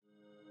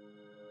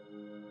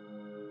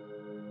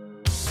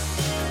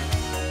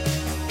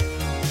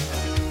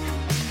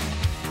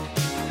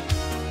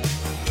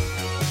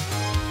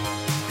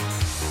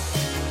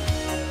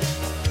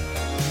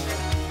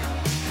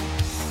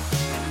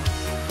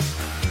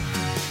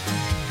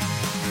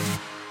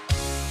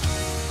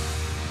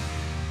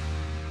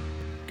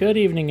Good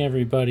evening,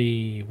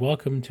 everybody.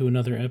 Welcome to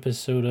another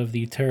episode of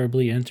the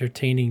Terribly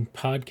Entertaining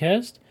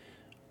Podcast.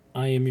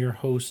 I am your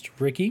host,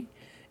 Ricky.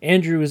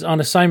 Andrew is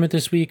on assignment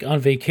this week on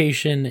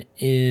vacation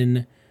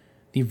in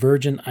the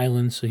Virgin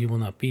Islands, so he will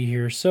not be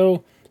here.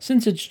 So,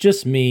 since it's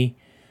just me,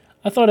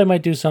 I thought I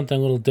might do something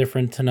a little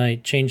different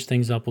tonight, change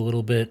things up a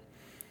little bit.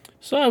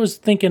 So, I was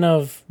thinking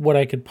of what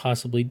I could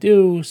possibly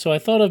do. So, I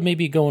thought of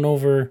maybe going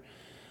over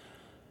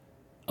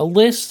a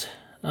list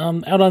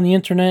out on the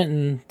internet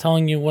and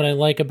telling you what I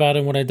like about it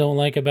and what I don't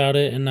like about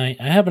it. And I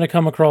happen to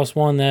come across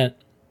one that,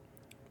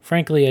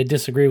 frankly, I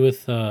disagree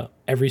with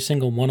every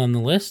single one on the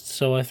list.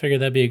 So I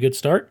figured that'd be a good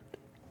start.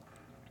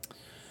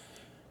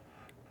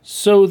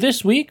 So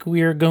this week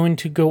we are going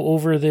to go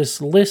over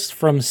this list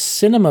from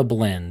Cinema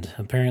Blend.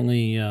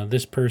 Apparently,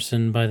 this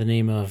person by the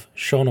name of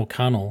Sean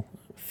O'Connell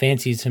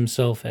fancies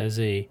himself as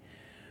a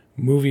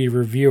movie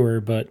reviewer,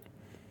 but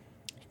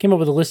came up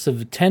with a list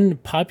of 10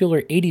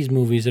 popular 80s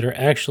movies that are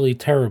actually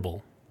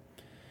terrible.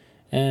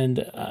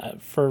 And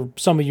for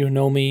some of you who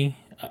know me,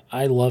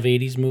 I love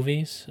 80s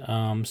movies.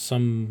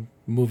 Some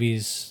of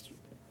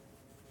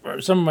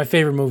my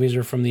favorite movies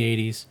are from the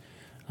 80s.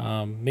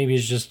 Maybe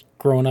it's just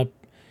growing up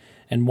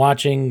and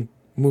watching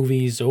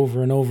movies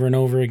over and over and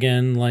over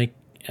again. Like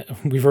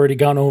we've already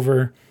gone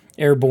over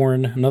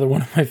Airborne. Another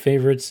one of my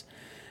favorites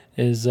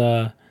is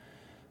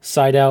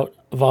Side Out,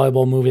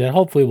 volleyball movie that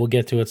hopefully we'll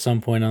get to at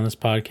some point on this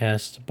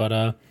podcast.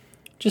 But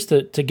just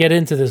to get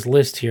into this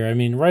list here, I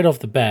mean, right off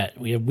the bat,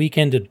 we have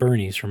Weekend at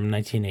Bernie's from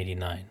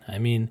 1989. I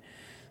mean,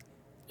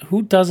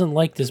 who doesn't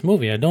like this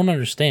movie? I don't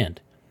understand.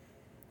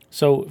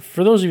 So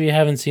for those of you who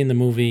haven't seen the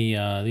movie,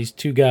 these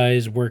two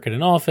guys work at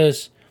an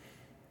office,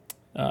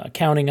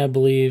 accounting, I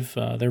believe.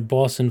 Their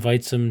boss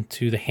invites them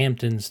to the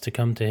Hamptons to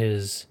come to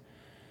his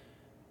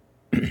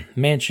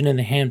mansion in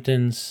the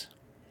Hamptons.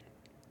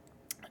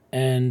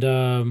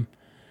 And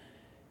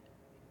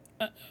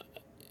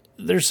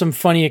there's some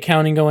funny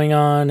accounting going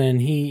on,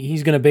 and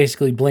he's going to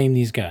basically blame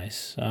these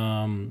guys.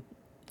 Long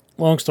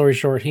story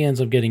short, he ends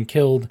up getting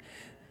killed.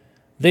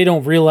 They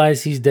don't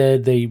realize he's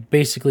dead. They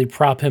basically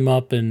prop him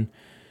up and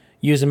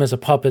use him as a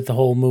puppet the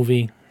whole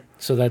movie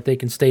so that they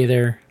can stay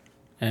there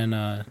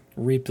and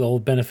reap the whole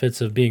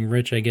benefits of being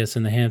rich, I guess,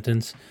 in the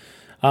Hamptons.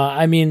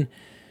 I mean,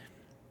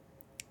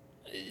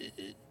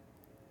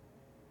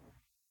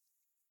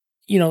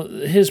 you know,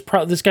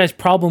 this guy's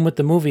problem with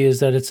the movie is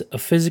that it's a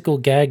physical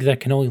gag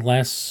that can only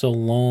last so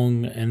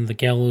long, and the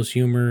gallows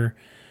humor,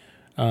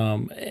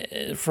 from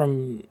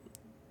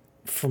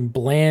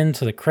bland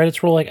to the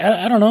credits roll. Like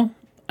I don't know,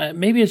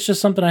 maybe it's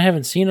just something I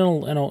haven't seen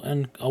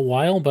in a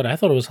while, but I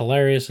thought it was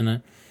hilarious, and I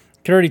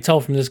could already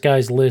tell from this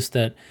guy's list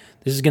that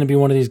this is going to be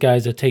one of these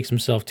guys that takes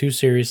himself too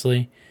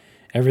seriously.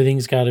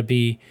 Everything's got to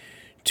be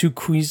too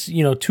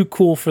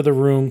cool for the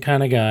room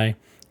kind of guy.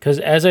 Because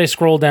as I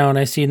scroll down,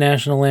 I see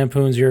National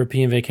Lampoon's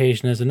European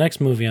Vacation as the next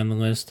movie on the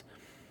list.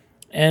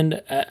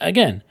 And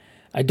again,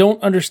 I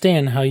don't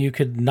understand how you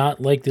could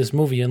not like this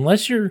movie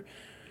unless you're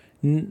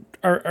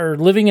are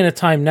living in a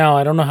time now.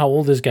 I don't know how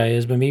old this guy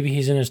is, but maybe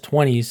he's in his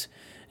 20s.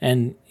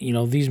 And, you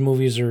know, these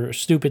movies are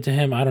stupid to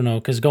him. I don't know.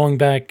 Because going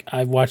back,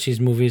 I've watched these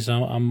movies.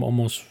 I'm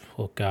almost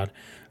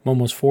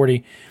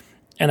 40.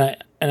 And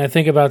I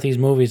think about these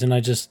movies and I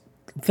just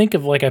think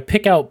of, like, I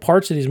pick out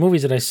parts of these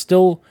movies that I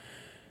still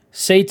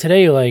say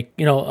today, like,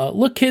 you know,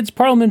 look, kids,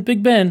 Parliament,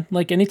 Big Ben.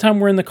 Like, anytime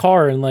we're in the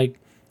car and, like,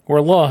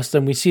 we're lost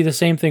and we see the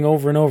same thing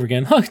over and over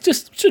again.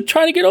 Just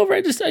trying to get over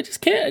it. I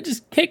just can't. I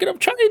just can't get up.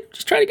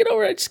 Just trying to get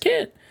over it. I just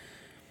can't.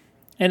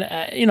 And,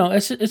 you know,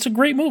 it's a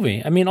great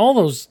movie. I mean, all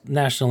those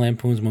National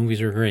Lampoon's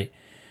movies are great.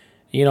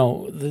 You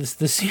know,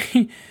 the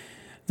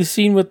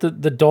scene with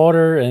the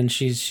daughter and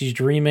she's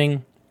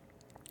dreaming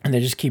and they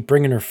just keep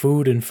bringing her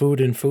food and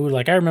food and food.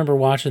 Like, I remember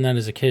watching that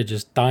as a kid,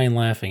 just dying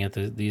laughing at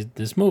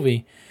this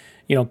movie.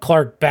 You know,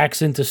 Clark backs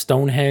into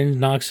Stonehenge,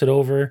 knocks it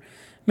over.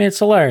 Man, it's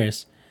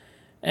hilarious.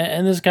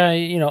 And this guy,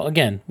 you know,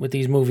 again, with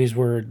these movies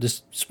were,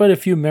 despite a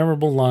few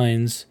memorable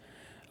lines,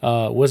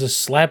 was a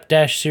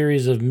slapdash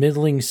series of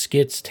middling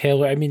skits.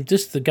 Taylor, I mean,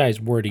 just the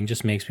guy's wording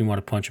just makes me want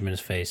to punch him in his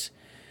face.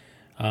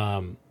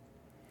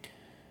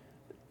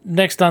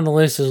 Next on the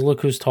list is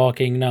Look Who's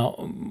Talking.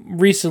 Now,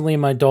 recently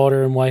my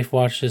daughter and wife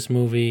watched this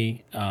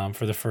movie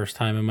for the first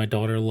time, and my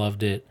daughter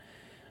loved it.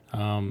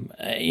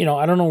 You know,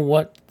 I don't know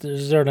what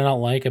is there to not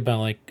like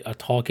about, like, a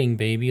talking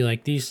baby.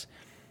 Like, these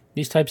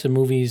types of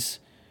movies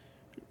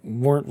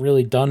weren't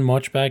really done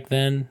much back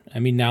then. I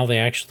mean, now they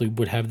actually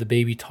would have the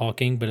baby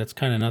talking, but it's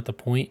kind of not the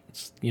point.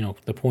 It's, you know,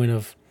 the point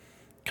of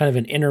kind of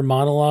an inner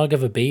monologue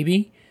of a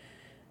baby.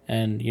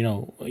 And, you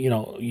know,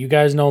 you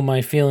guys know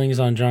my feelings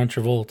on John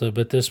Travolta,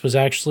 but this was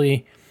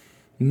actually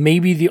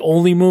maybe the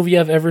only movie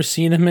I've ever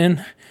seen him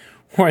in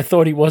where I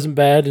thought he wasn't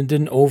bad and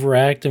didn't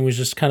overact and was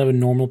just kind of a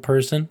normal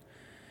person.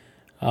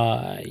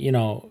 You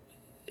know,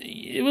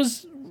 it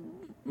was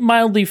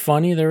mildly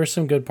funny. There were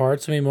some good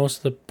parts. I mean,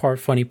 most of the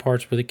funny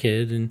parts were the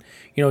kid, and,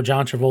 you know,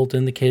 John Travolta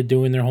and the kid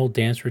doing their whole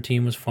dance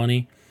routine was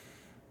funny.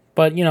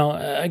 But, you know,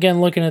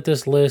 again, looking at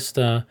this list,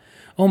 oh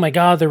my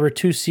God, there were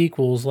 2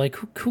 sequels. Like,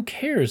 who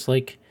cares?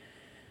 Like,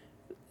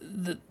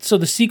 so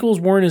the sequels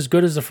weren't as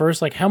good as the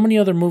first. Like, how many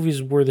other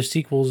movies were the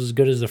sequels as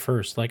good as the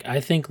first? Like, I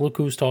think Look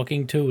Who's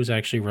Talking To was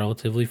actually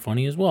relatively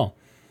funny as well.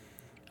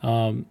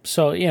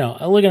 So,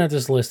 looking at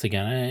this list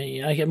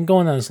again, I'm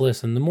going down this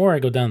list, and the more I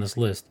go down this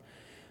list,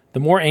 the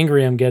more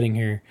angry I'm getting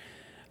here.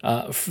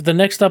 The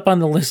next up on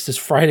the list is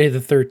Friday the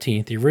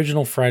 13th, the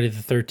original Friday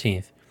the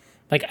 13th.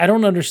 Like, I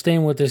don't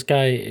understand what this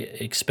guy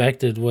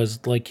expected was,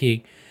 like,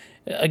 the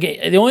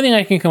only thing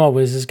I can come up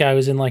with is this guy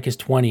was in, like, his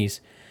 20s,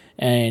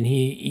 and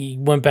he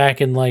went back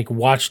and, like,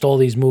 watched all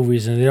these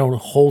movies, and they don't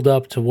hold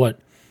up to what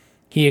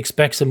he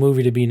expects a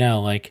movie to be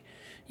now. Like,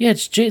 yeah,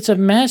 it's a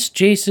mass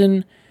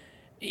Jason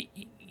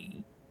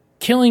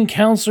killing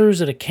counselors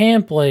at a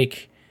camp.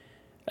 Like,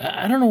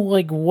 I don't know,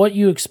 like, what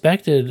you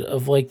expected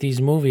of, like,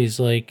 these movies.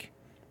 Like,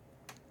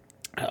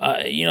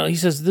 he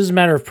says, this is a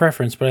matter of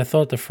preference, but I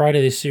thought the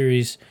Friday the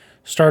series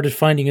started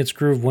finding its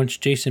groove once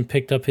Jason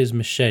picked up his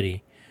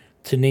machete,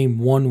 to name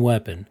one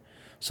weapon.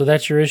 So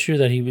that's your issue,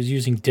 that he was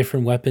using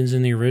different weapons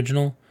in the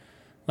original?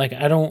 Like,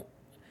 I don't...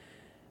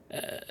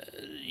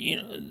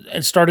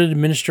 and started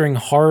administering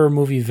horror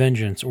movie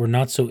vengeance or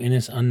not so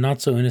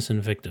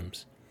innocent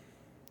victims.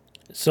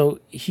 So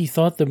he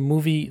thought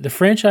the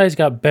franchise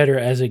got better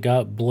as it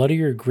got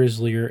bloodier,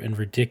 grislier, and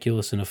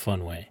ridiculous in a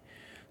fun way.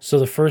 So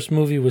the first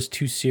movie was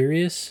too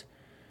serious.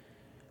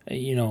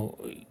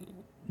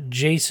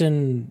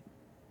 Jason...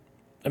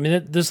 I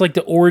mean, this is like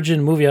the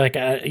origin movie. Like,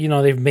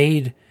 they've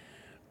made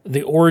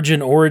the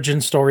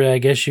origin story, I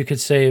guess you could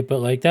say. But,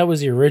 like, that was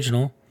the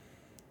original.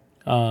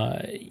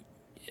 I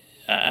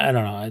don't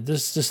know.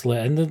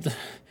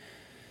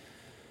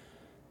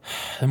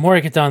 The more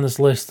I get down this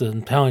list,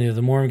 I'm telling you,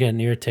 the more I'm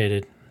getting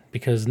irritated.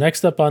 Because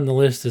next up on the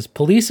list is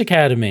Police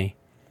Academy.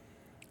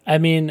 I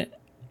mean,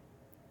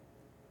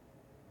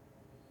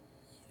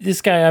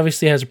 this guy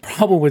obviously has a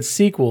problem with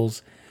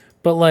sequels.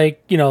 But,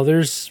 like,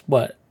 there's,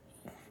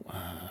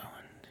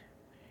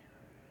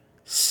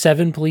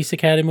 7 Police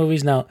Academy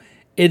movies. Now,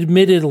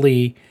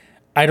 admittedly,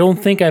 I don't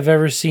think I've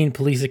ever seen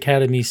Police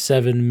Academy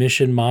 7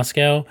 Mission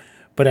Moscow,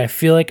 but I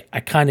feel like I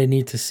kind of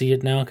need to see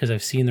it now because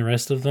I've seen the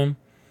rest of them.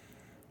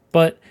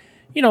 But,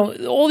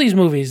 all these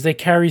movies, they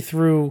carry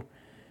through,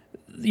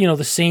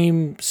 the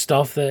same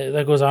stuff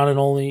that goes on in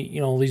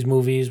all these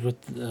movies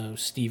with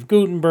Steve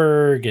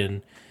Guttenberg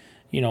and,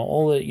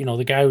 all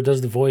the guy who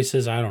does the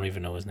voices. I don't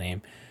even know his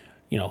name.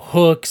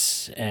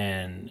 Hooks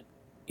and...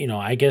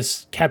 I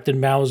guess Captain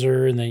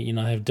Mauser, and they,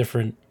 have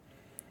different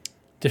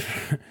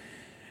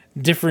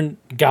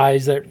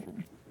guys that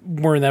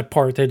were in that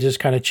part that just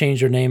kind of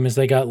changed their name as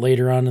they got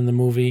later on in the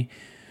movie.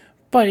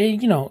 But,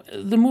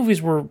 the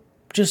movies were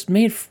just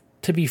made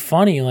to be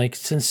funny, like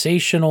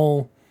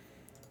sensational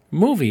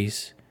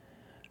movies.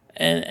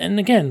 And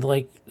again,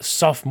 like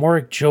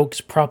sophomoric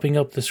jokes propping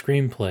up the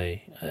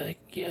screenplay.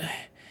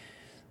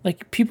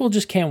 Like, people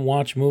just can't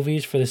watch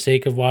movies for the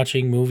sake of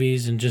watching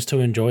movies and just to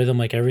enjoy them.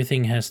 Like,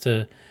 everything has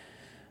to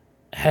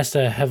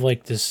have,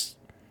 like, this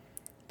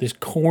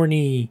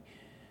corny,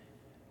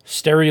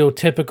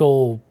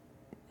 stereotypical,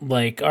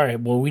 like, all right,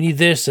 well, we need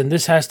this, and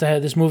this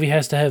movie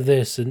has to have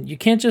this. And you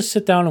can't just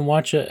sit down and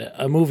watch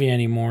a movie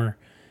anymore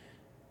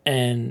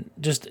and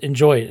just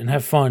enjoy it and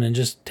have fun and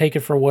just take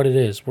it for what it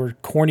is. Where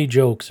corny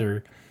jokes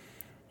or,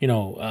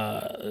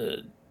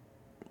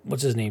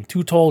 what's his name?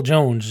 Too Tall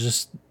Jones,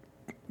 just...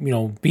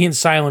 being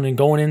silent and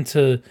going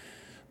into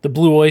the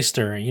Blue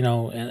Oyster, and,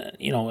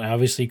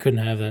 obviously you couldn't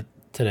have that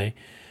today.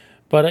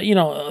 But,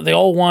 they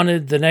all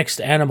wanted the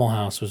next Animal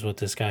House was what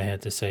this guy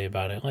had to say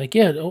about it. Like,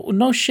 yeah,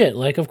 no shit.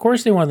 Like, of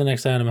course they wanted the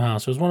next Animal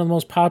House. It was one of the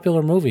most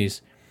popular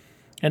movies.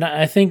 And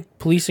I think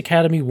Police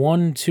Academy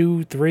 1,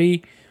 2,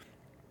 3...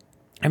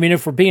 I mean,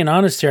 if we're being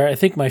honest here, I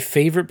think my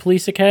favorite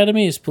Police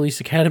Academy is Police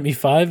Academy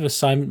 5,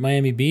 Assignment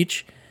Miami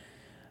Beach.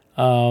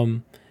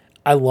 I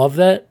love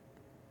that.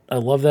 I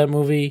love that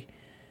movie.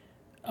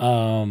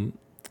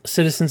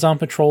 Citizens on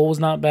Patrol was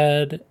not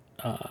bad.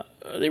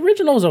 The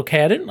original was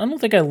okay. I don't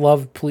think I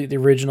loved the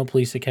original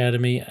Police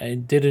Academy. I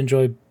did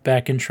enjoy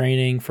Back in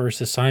Training.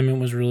 First Assignment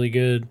was really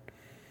good.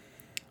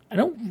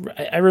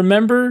 I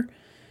remember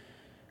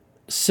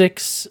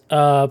 6,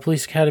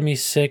 Police Academy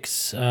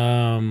 6,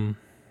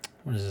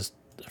 what is this?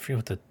 I forget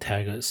what the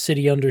tag is.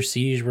 City Under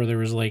Siege, where there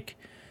was, like,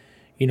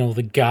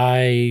 the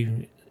guy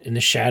in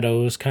the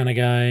shadows kind of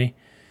guy.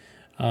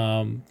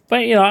 But,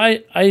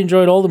 I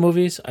enjoyed all the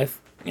movies. With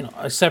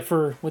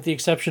the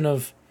exception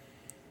of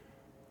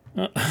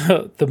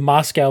the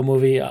Moscow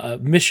movie,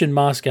 Mission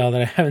Moscow,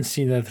 that I haven't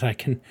seen, that I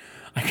can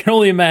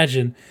only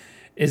imagine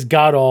is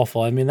god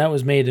awful. I mean, that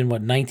was made in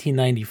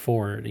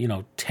 1994,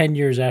 10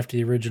 years after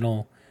the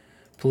original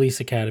Police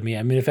Academy.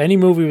 I mean, if any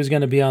movie was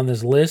going to be on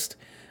this list,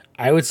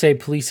 I would say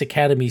Police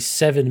Academy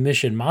 7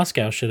 Mission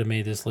Moscow should have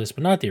made this list,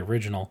 but not the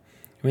original.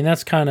 I mean,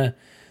 that's kind of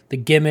the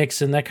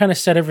gimmicks, and that kind of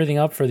set everything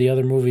up for the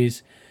other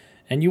movies.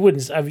 And you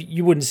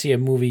wouldn't see a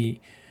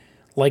movie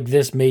like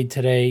this made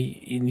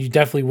today. You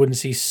definitely wouldn't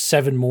see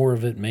 7 more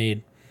of it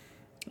made.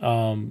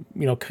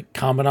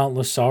 Commandant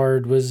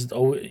Lassard was,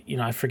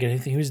 I forget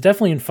anything. He was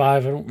definitely in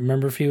 5. I don't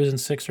remember if he was in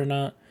 6 or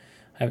not.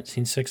 I haven't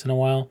seen 6 in a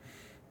while.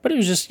 But it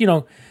was just,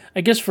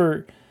 I guess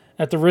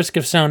at the risk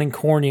of sounding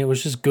corny, it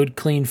was just good,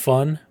 clean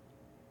fun.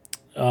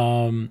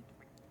 You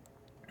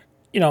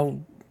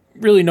know,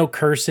 really no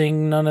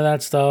cursing, none of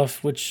that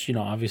stuff, which,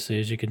 obviously,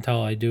 as you can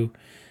tell, I do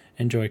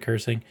enjoy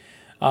cursing.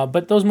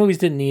 But those movies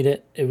didn't need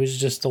it. It was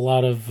just a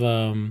lot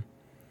of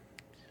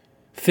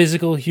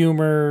physical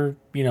humor,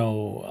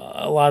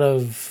 a lot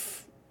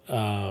of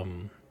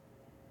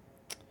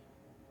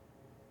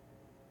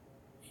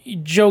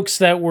jokes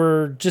that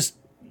were just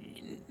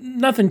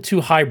nothing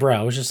too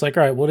highbrow. It was just like,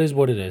 all right, what is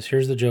what it is.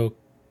 Here's the joke.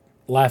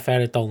 Laugh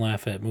at it, don't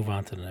laugh at it, move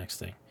on to the next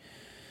thing.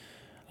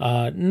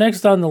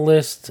 Next on the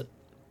list,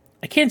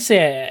 I can't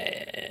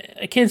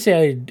say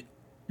I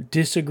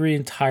disagree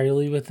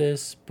entirely with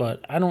this,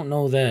 but I don't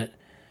know that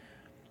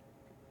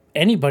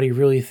anybody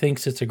really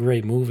thinks it's a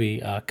great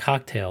movie.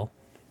 Cocktail.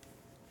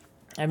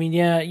 I mean,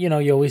 yeah,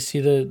 you always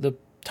see the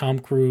Tom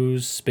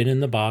Cruise spinning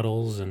the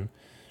bottles and,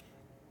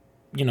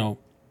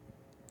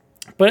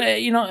 but,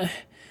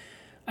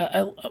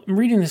 I'm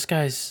reading this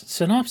guy's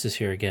synopsis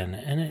here again,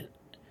 and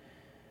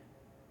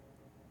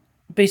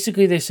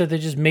basically they said they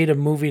just made a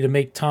movie to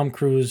make Tom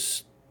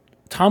Cruise's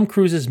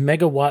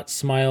megawatt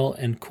smile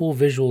and cool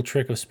visual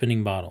trick of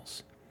spinning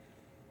bottles.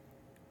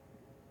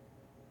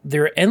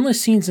 There are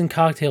endless scenes in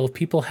Cocktail of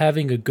people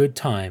having a good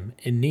time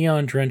in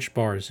neon-drenched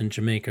bars in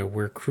Jamaica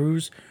where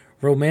Cruise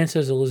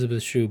romances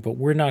Elizabeth Shue, but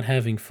we're not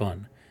having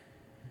fun.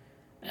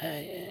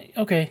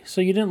 Okay, so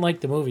you didn't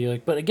like the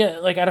movie, but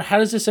again, how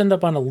does this end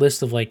up on a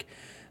list of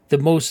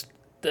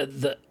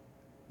the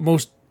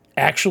most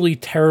actually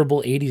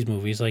terrible 80s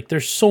movies?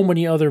 There's so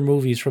many other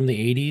movies from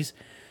the 80s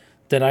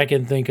that I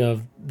can think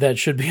of that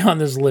should be on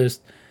this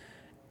list.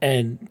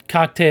 And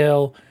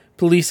Cocktail,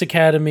 Police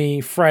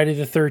Academy, Friday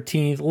the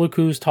 13th, Look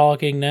Who's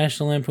Talking,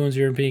 National Lampoon's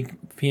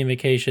European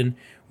Vacation,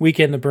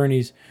 Weekend at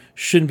Bernie's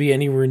shouldn't be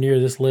anywhere near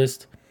this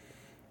list.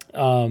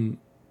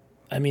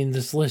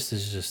 This list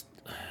is just...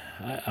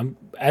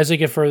 as I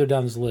get further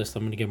down this list,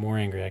 I'm going to get more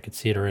angry. I could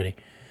see it already.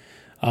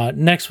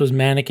 Next was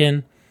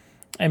Mannequin.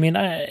 I'm going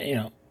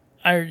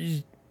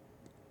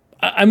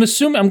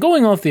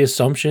off the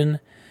assumption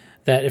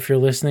that if you're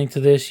listening to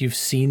this, you've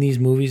seen these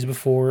movies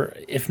before,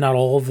 if not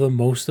all of them,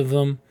 most of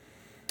them.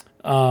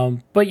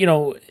 But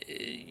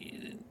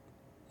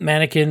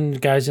Mannequin,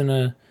 guys in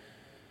a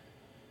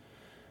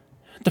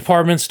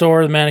department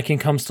store, the mannequin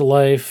comes to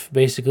life.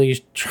 Basically,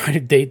 he's trying to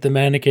date the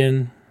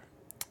mannequin.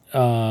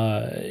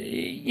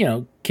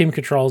 Kim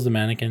Cattrall's the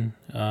mannequin.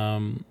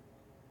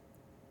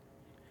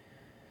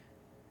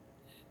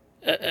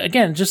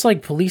 Again, just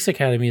like Police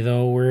Academy,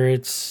 though, where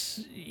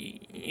it's,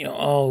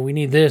 we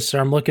need this, or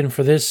I'm looking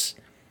for this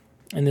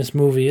in this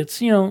movie. It's,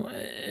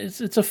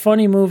 it's a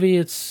funny movie.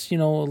 It's, a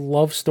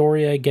love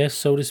story, I guess,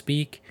 so to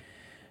speak.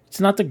 It's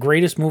not the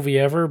greatest movie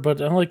ever, but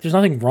there's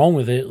nothing wrong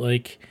with it.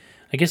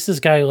 I guess this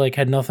guy,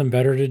 had nothing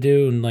better to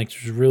do and,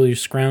 was really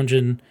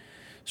scrounging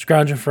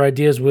for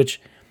ideas,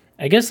 which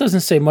I guess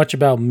doesn't say much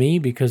about me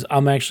because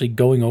I'm actually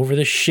going over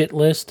this shit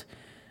list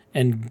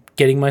and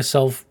getting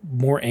myself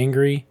more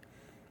angry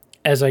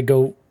as I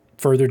go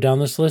further down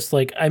this list.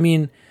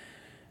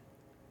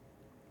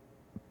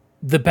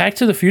 The Back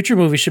to the Future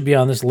movie should be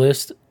on this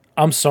list.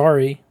 I'm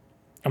sorry.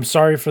 I'm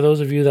sorry for those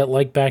of you that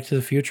like Back to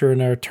the Future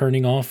and are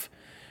turning this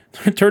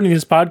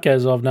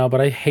podcast off now,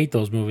 but I hate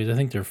those movies. I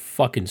think they're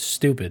fucking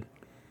stupid.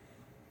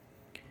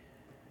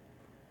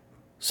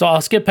 So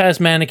I'll skip past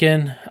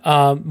Mannequin.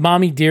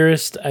 Mommy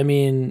Dearest,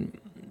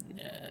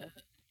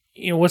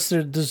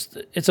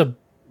 it's a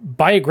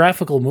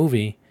biographical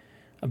movie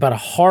about a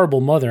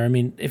horrible mother.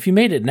 If you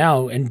made it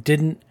now and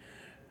didn't...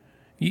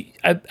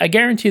 I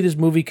guarantee this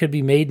movie could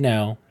be made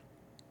now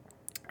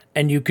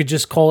and you could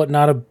just call it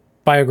not a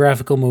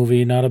biographical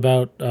movie, not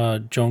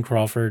about Joan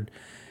Crawford,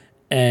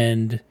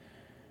 and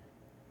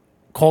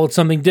call it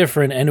something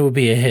different, and it would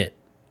be a hit.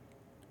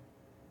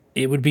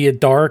 It would be a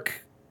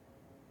dark,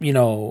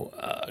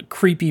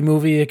 creepy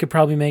movie. They could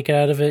probably make it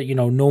out of it.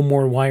 No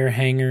more wire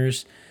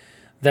hangers,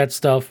 that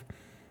stuff.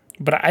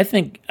 But I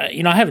think,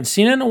 I haven't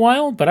seen it in a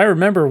while, but I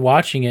remember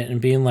watching it and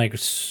being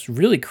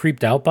really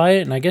creeped out by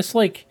it. And I guess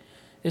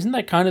isn't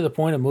that kind of the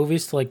point of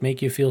movies, to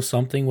make you feel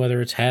something,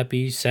 whether it's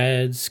happy,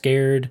 sad,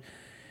 scared,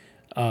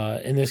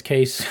 in this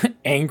case,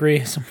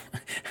 angry, as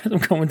I'm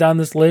going down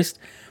this list.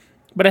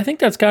 But I think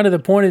that's kind of the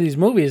point of these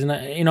movies. And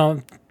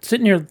I'm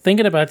sitting here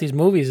thinking about these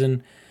movies,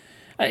 and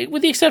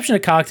with the exception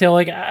of Cocktail,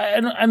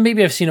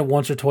 maybe I've seen it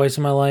once or twice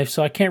in my life,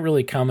 so I can't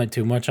really comment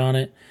too much on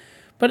it.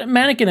 But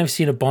Mannequin I've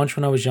seen a bunch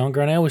when I was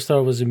younger, and I always thought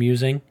it was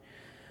amusing.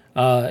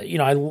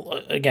 I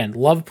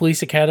love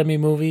Police Academy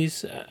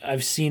movies.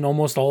 I've seen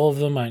almost all of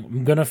them.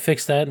 I'm going to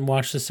fix that and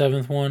watch the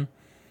 7th one.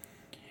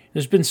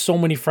 There's been so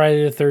many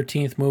Friday the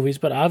 13th movies,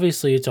 but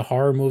obviously it's a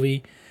horror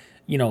movie.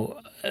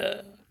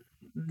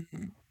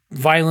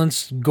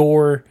 Violence,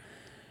 gore,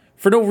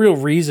 for no real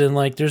reason.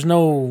 There's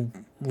no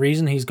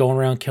reason he's going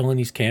around killing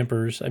these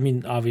campers.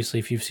 Obviously,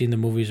 if you've seen the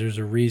movies, there's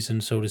a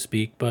reason, so to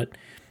speak. But,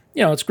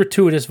 it's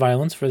gratuitous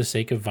violence for the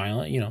sake of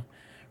for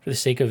the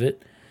sake of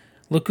it.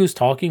 Look Who's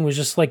Talking was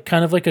just like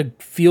kind of like a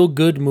feel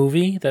good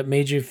movie that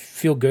made you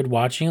feel good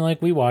watching.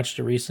 Like we watched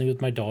it recently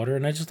with my daughter,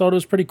 and I just thought it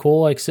was pretty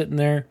cool. Like sitting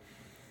there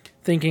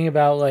thinking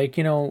about like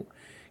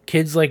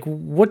kids, like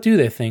what do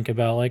they think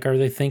about? Like are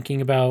they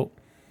thinking about,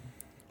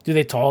 do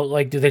they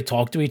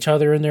talk to each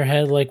other in their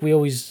head? Like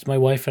my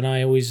wife and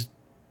I always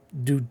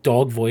do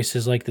dog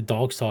voices, like the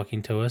dog's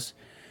talking to us.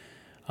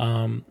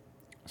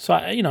 So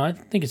I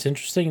think it's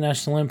interesting.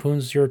 National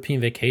Lampoon's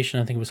European Vacation,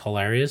 I think it was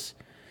hilarious.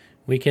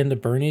 Weekend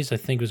at Bernie's, I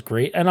think was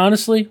great. And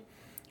honestly,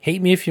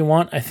 hate me if you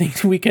want, I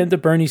think the Weekend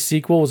at Bernie's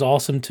sequel was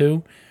awesome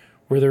too,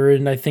 where they're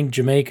in, I think,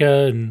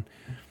 Jamaica, and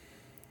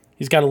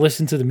he's got to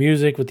listen to the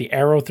music with the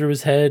arrow through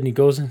his head, and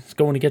he's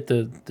going to get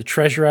the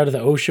treasure out of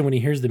the ocean when he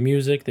hears the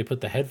music. They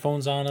put the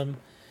headphones on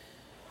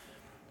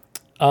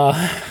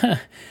him.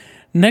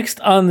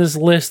 Next on this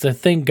list, I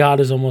thank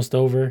God is almost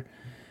over.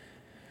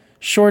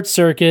 Short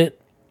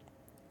Circuit.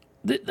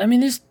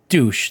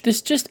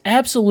 This just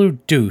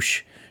absolute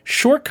douche.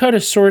 Shortcut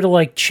is sort of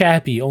like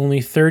Chappie,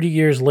 only 30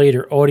 years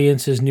later,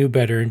 audiences knew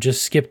better and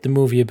just skipped the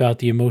movie about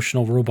the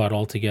emotional robot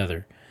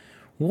altogether.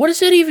 What does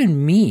that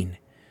even mean?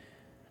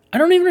 I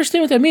don't even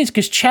understand what that means,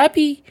 because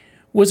Chappie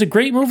was a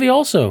great movie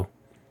also.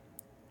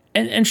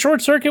 And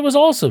Short Circuit was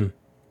awesome.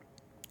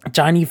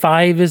 Johnny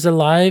Five is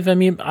alive. I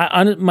mean,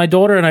 my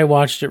daughter and I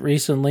watched it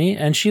recently,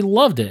 and she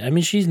loved it. I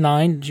mean, she's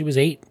 9. She was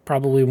 8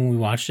 probably when we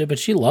watched it, but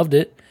she loved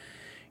it.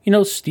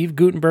 Steve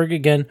Guttenberg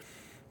again.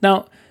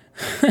 Now,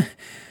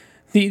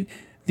 the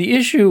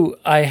issue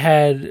I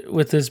had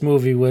with this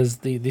movie was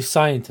the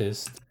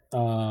scientist.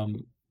 I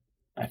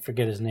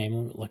forget his name.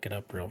 Let me look it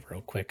up real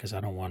quick because I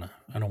don't want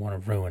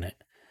to ruin it.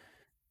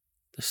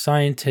 The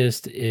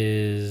scientist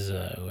is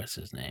what's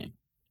his name?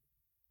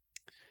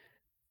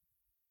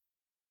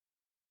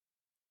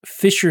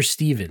 Fisher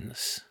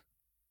Stevens.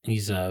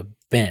 He's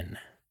Ben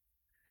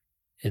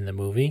in the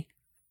movie.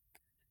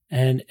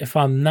 And if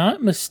I'm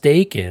not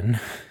mistaken,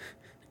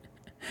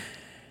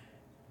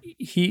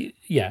 he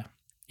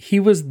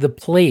was the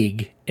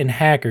Plague in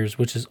Hackers,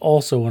 which is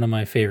also one of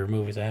my favorite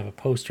movies. I have a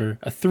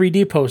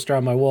 3D poster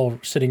on my wall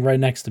sitting right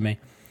next to me.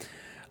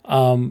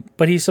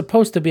 But he's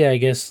supposed to be, I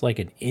guess, like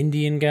an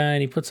Indian guy,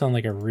 and he puts on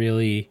like a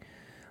really,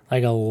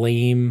 like a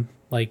lame,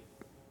 like,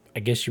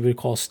 I guess you would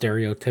call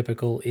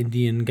stereotypical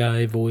Indian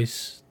guy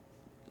voice,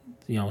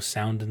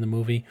 sound in the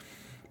movie.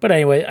 But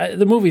anyway,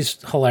 the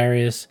movie's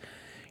hilarious.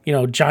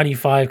 Johnny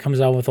Five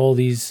comes out with all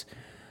these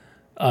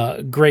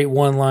great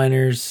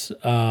one-liners.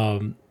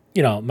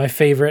 My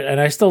favorite,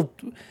 and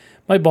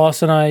my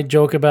boss and I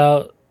joke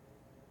about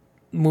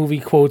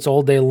movie quotes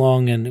all day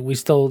long, and we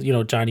still,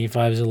 Johnny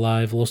Five's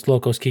alive. Los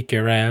locos kick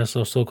your ass.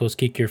 Los locos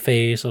kick your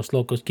face. Los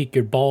locos kick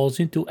your balls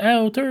into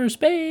outer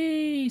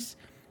space.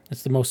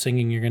 That's the most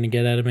singing you're going to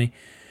get out of me.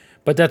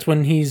 But that's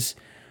when he's,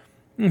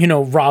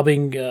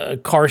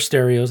 robbing car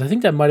stereos. I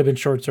think that might have been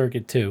Short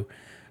Circuit too.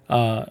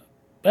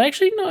 But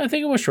actually, no, I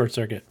think it was Short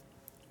Circuit.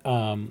 He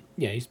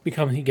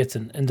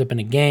ends up in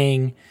a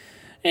gang.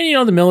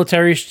 And, the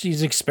military,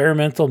 he's an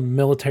experimental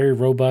military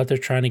robot. They're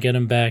trying to get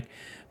him back.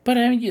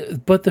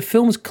 But the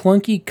film's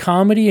clunky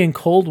comedy and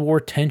Cold War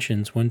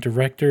tensions when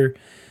director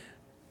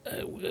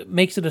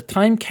makes it a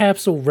time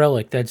capsule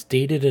relic that's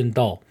dated and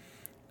dull.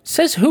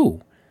 Says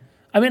who?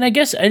 I mean, I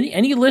guess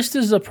any list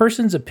is a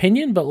person's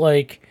opinion, but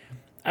like,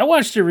 I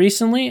watched it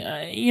recently.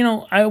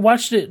 I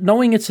watched it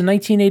knowing it's a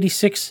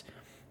 1986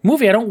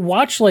 movie. I don't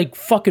watch like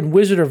fucking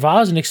Wizard of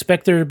Oz and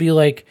expect there to be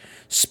like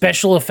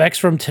special effects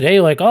from today.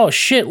 Like, oh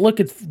shit, look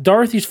at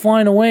Dorothy's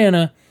flying away in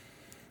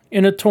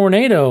a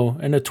tornado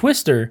and a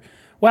twister.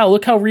 Wow,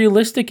 look how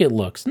realistic it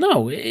looks.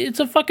 No, it's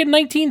a fucking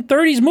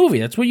 1930s movie.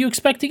 That's what you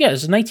expect to get.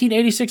 It's a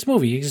 1986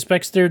 movie. You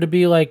expect there to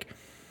be like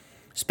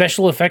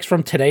special effects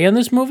from today in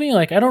this movie?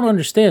 Like, I don't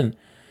understand.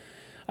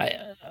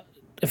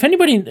 If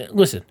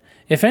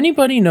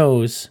anybody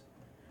knows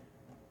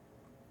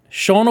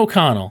Sean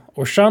O'Connell,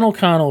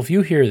 if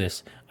you hear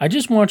this, I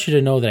just want you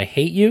to know that I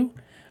hate you.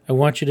 I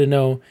want you to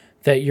know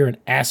that you're an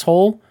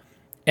asshole,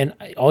 and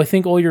I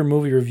think all your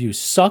movie reviews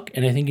suck,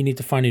 and I think you need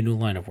to find a new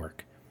line of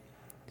work.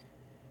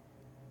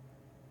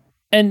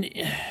 And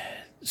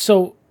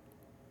so,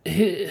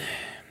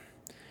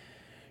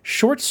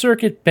 Short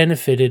Circuit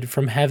benefited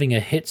from having a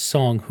hit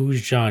song,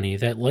 Who's Johnny,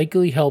 that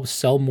likely helped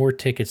sell more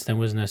tickets than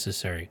was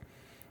necessary.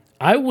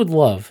 I would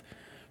love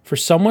for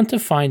someone to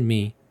find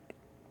me,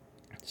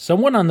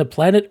 someone on the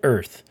planet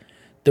Earth,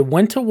 that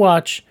went to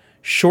watch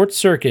Short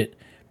Circuit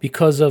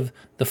because of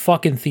the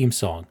fucking theme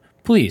song.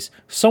 Please,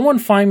 someone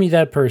find me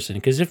that person,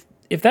 because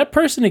if that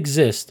person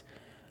exists,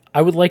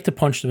 I would like to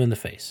punch them in the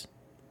face.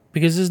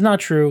 Because it's not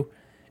true,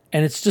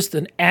 and it's just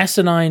an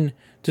asinine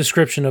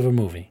description of a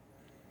movie.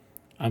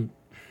 I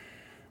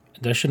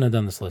shouldn't have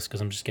done this list because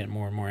I'm just getting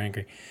more and more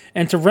angry.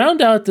 And to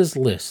round out this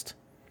list,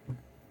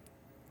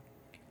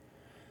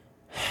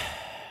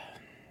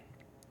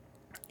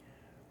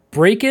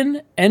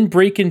 Breakin'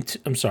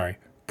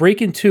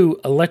 2,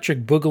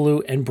 Electric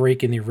Boogaloo, and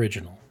Breakin' the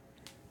original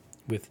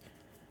with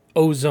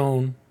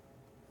Ozone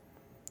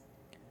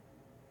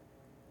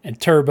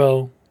and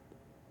Turbo.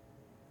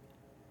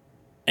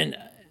 And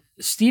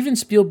Steven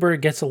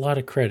Spielberg gets a lot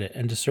of credit,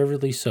 and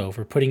deservedly so,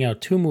 for putting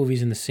out two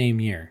movies in the same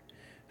year.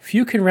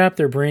 Few can wrap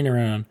their brain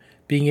around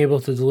being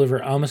able to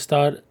deliver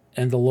Amistad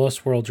and The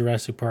Lost World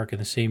Jurassic Park in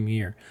the same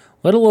year,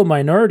 let alone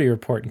Minority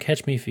Report and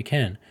Catch Me If You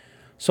Can.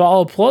 So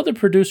I'll applaud the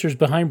producers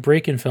behind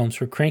Breakin' Films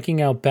for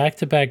cranking out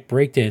back-to-back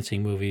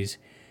breakdancing movies,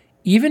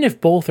 even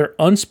if both are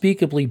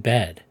unspeakably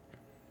bad.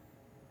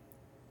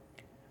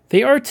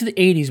 They are to the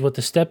 80s what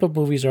the step-up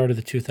movies are to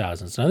the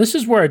 2000s. Now this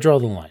is where I draw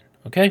the line,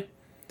 okay?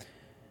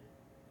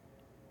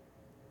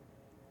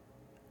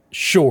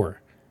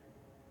 Sure,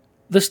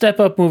 the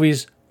step-up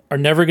movies are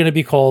never going to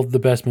be called the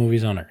best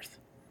movies on earth.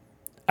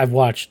 I've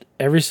watched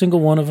every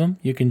single one of them.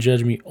 You can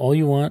judge me all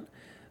you want.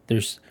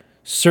 There's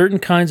certain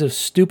kinds of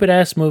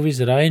stupid-ass movies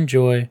that I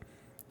enjoy.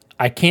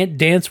 I can't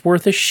dance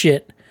worth a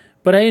shit,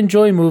 but I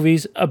enjoy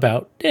movies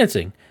about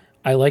dancing.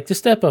 I like the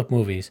step-up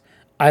movies.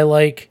 I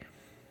like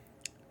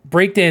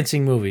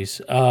breakdancing movies.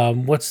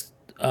 What's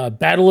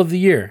Battle of the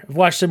Year? I've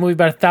watched that movie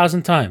about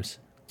 1,000 times.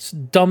 It's a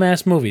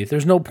dumbass movie.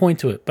 There's no point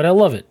to it, but I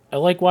love it. I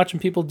like watching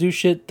people do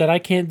shit that I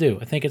can't do.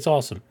 I think it's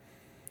awesome.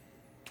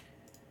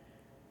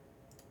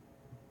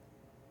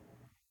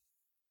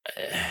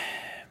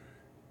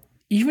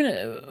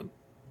 Even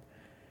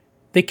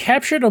they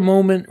captured a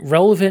moment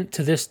relevant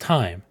to this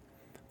time.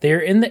 They're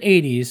in the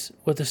 80s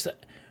with this.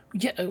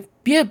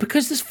 Yeah,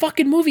 because this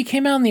fucking movie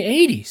came out in the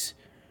 80s.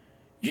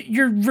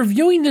 You're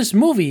reviewing this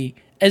movie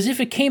as if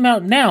it came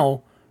out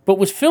now, but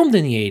was filmed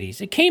in the 80s.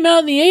 It came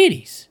out in the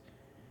 80s.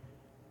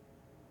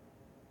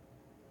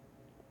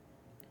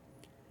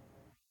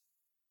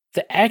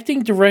 The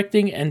acting,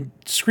 directing, and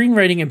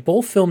screenwriting in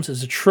both films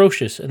is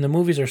atrocious, and the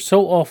movies are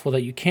so awful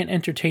that you can't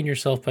entertain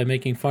yourself by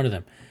making fun of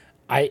them.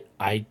 I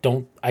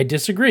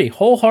disagree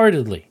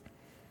wholeheartedly.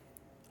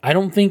 I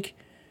don't think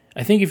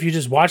I think if you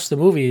just watch the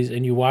movies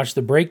and you watch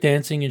the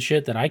breakdancing and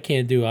shit that I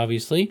can't do,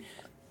 obviously,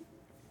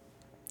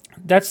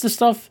 that's the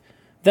stuff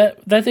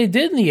that they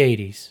did in the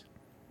 80s.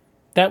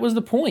 That was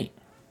the point.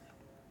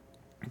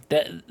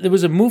 That there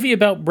was a movie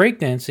about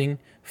breakdancing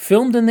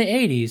filmed in the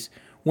 80s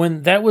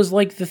when that was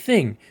like the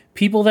thing.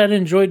 People that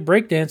enjoyed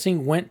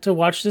breakdancing went to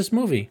watch this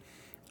movie.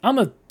 I'm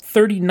a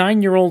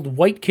 39-year-old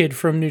white kid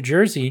from New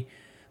Jersey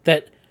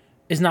that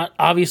is not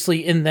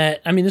obviously in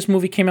that. I mean, this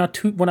movie came out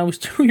when I was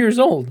 2 years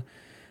old.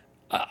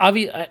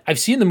 I've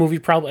seen the movie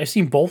I've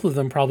seen both of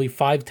them probably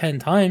 5, 10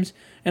 times,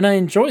 and I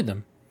enjoyed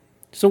them.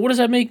 So what does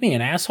that make me,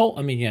 an asshole?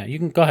 I mean, yeah, you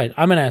can go ahead.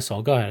 I'm an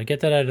asshole. Go ahead. I get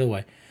that out of the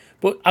way.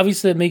 But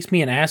obviously, it makes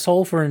me an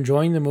asshole for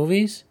enjoying the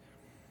movies.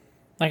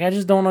 Like, I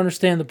just don't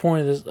understand the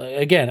point of this.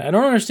 Again, I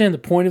don't understand the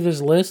point of this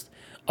list,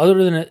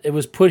 other than it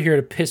was put here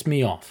to piss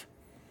me off.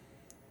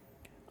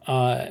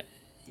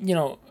 You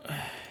know,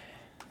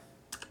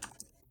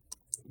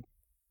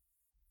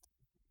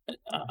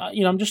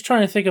 I'm just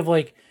trying to think of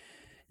like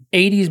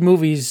 80s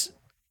movies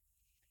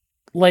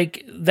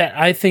like that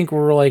I think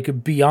were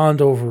like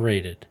beyond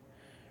overrated,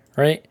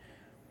 right?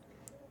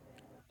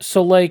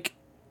 So like,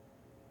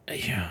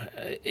 yeah,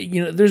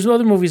 there's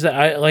other movies that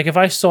I like. If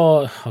I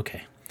saw,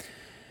 okay,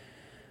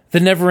 The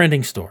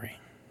Neverending Story.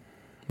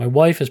 My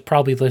wife is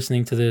probably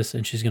listening to this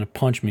and she's gonna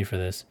punch me for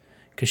this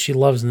because she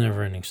loves The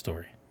Neverending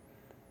Story.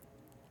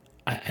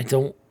 I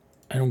don't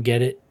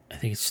get it. I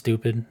think it's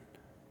stupid.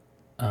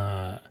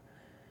 Uh,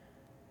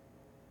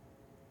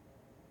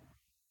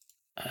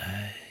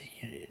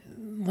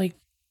 like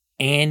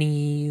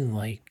Annie,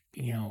 like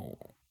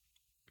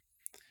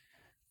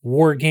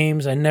War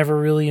Games. I never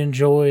really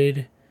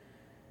enjoyed.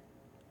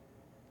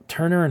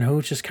 Turner and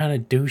Hooch is kind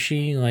of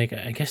douchey. Like,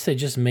 I guess they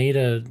just made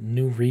a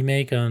new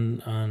remake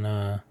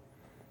on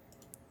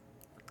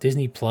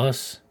Disney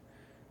Plus.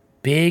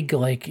 Big,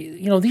 like,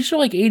 these are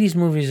like 80s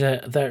movies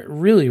that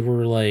really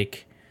were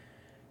like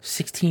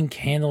 16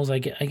 Candles. I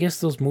guess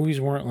those movies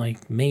weren't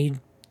like made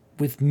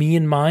with me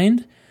in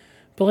mind,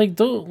 but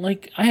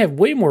like I have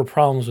way more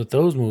problems with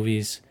those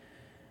movies.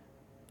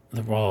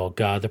 Oh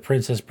God, The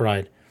Princess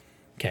Bride.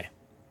 Okay,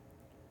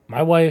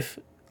 my wife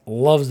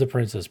loves The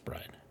Princess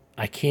Bride.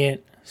 I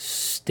can't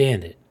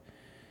stand it.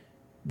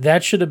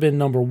 That should have been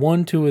number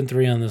 1, 2, and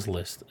 3 on this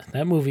list.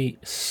 That movie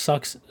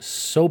sucks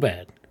so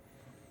bad.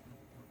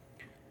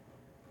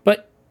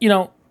 But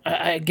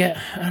I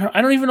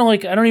don't even know.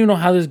 Like, I don't even know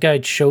how this guy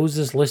chose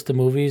this list of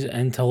movies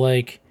and to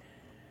like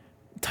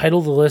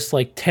title the list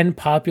like 10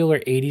 popular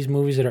 80s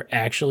movies that are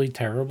actually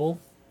terrible.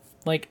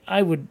 Like,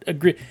 I would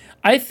agree.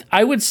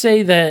 I would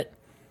say that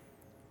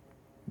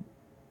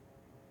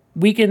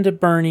Weekend at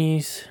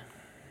Bernie's,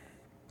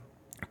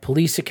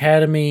 Police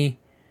Academy,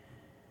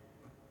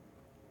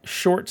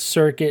 Short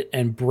Circuit,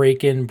 and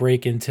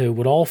Breakin' 2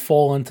 would all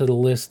fall into the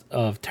list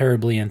of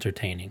terribly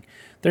entertaining.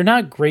 They're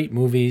not great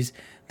movies.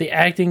 The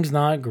acting's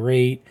not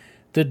great.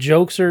 The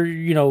jokes are,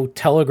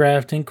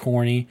 telegraphed and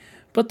corny,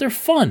 but they're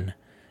fun.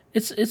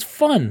 It's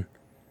fun.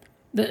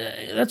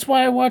 That's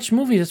why I watch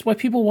movies. That's why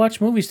people watch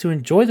movies, to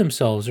enjoy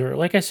themselves. Or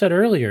like I said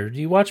earlier,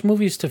 you watch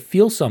movies to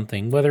feel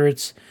something, whether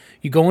it's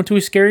you go into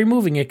a scary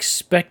movie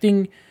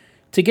expecting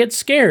to get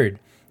scared.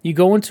 You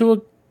go into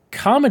a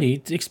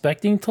comedy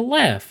expecting to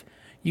laugh.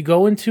 You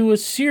go into a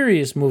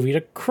serious movie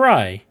to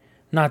cry.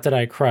 Not that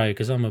I cry,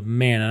 because I'm a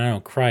man and I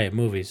don't cry at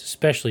movies,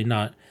 especially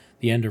not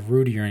the end of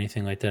Rudy or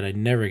anything like that. I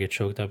never get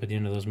choked up at the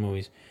end of those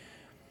movies.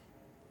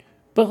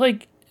 But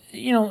like,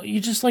 you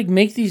just like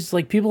make these,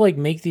 like, people like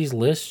make these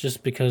lists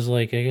just because,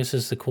 like, I guess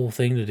it's the cool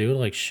thing to do,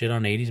 like shit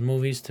on 80s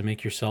movies to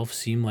make yourself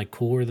seem like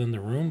cooler than the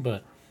room.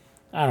 But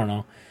I don't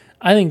know.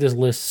 I think this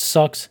list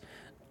sucks.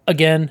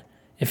 Again,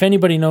 if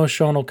anybody knows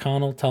Sean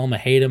O'Connell, tell him I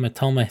hate him. I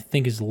tell him I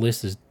think his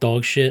list is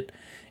dog shit.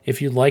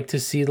 If you'd like to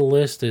see the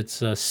list,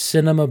 it's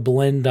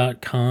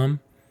cinemablend.com.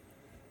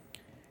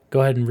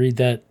 Go ahead and read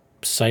that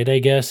site, I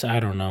guess. I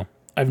don't know.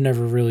 I've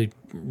never really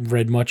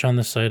read much on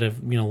the site.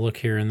 I've, look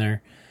here and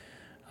there.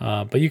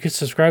 But you can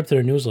subscribe to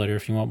their newsletter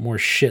if you want more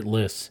shit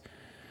lists.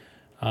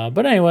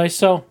 But anyway,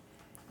 so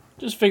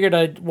just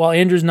figured while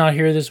Andrew's not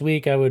here this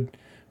week, I would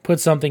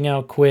put something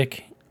out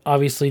quick.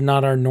 Obviously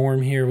not our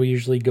norm here. We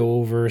usually go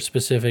over a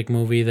specific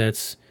movie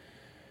that's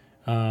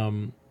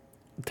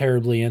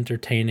terribly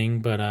entertaining.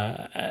 But,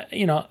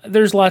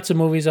 there's lots of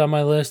movies on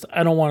my list.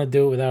 I don't want to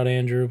do it without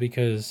Andrew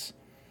because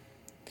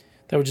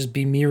that would just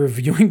be me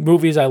reviewing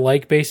movies I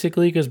like,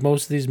 basically, because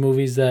most of these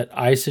movies that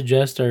I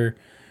suggest are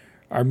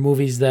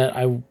movies that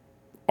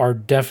are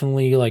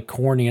definitely like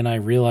corny, and I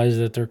realize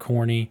that they're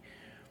corny.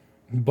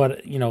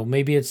 But,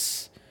 maybe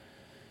it's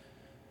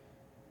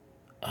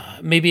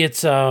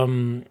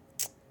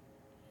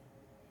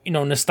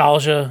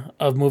nostalgia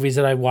of movies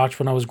that I watched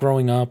when I was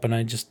growing up, and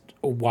I just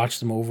watched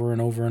them over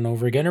and over and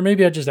over again. Or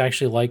maybe I just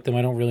actually like them.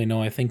 I don't really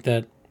know. I think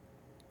that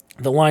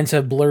the lines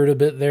have blurred a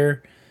bit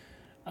there.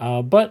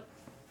 But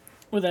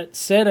with that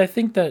said, I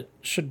think that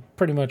should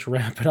pretty much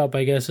wrap it up,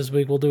 I guess, this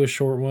week. We'll do a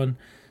short one,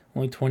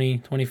 only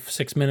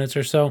 26 minutes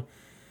or so.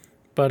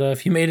 But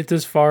if you made it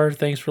this far,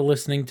 thanks for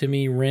listening to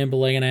me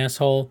ramble like an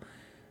asshole.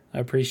 I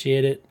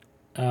appreciate it.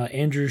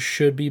 Andrew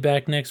should be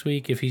back next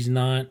week. If he's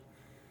not,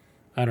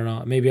 I don't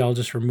know. Maybe I'll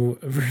just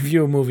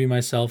review a movie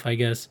myself, I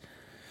guess.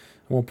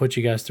 I won't put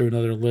you guys through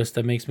another list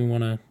that makes me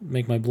want to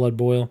make my blood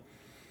boil.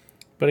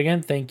 But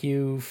again, thank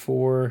you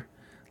for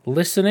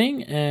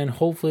listening, and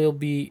hopefully I'll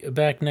be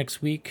back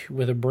next week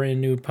with a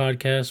brand new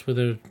podcast with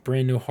a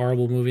brand new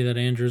horrible movie that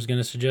Andrew is going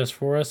to suggest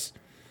for us.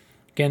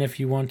 Again, if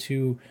you want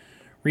to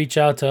reach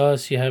out to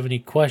us, you have any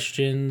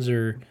questions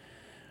or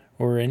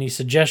any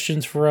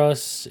suggestions for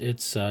us,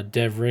 it's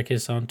Dev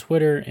Rickus on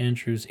Twitter,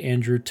 Andrew's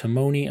Andrew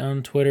Timoni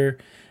on Twitter,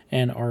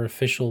 and our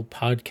official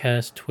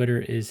podcast Twitter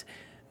is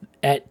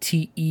at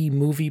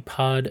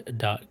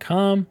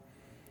temoviepod.com.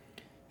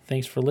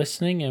 Thanks for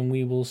listening, and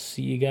we will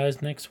see you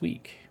guys next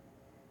week.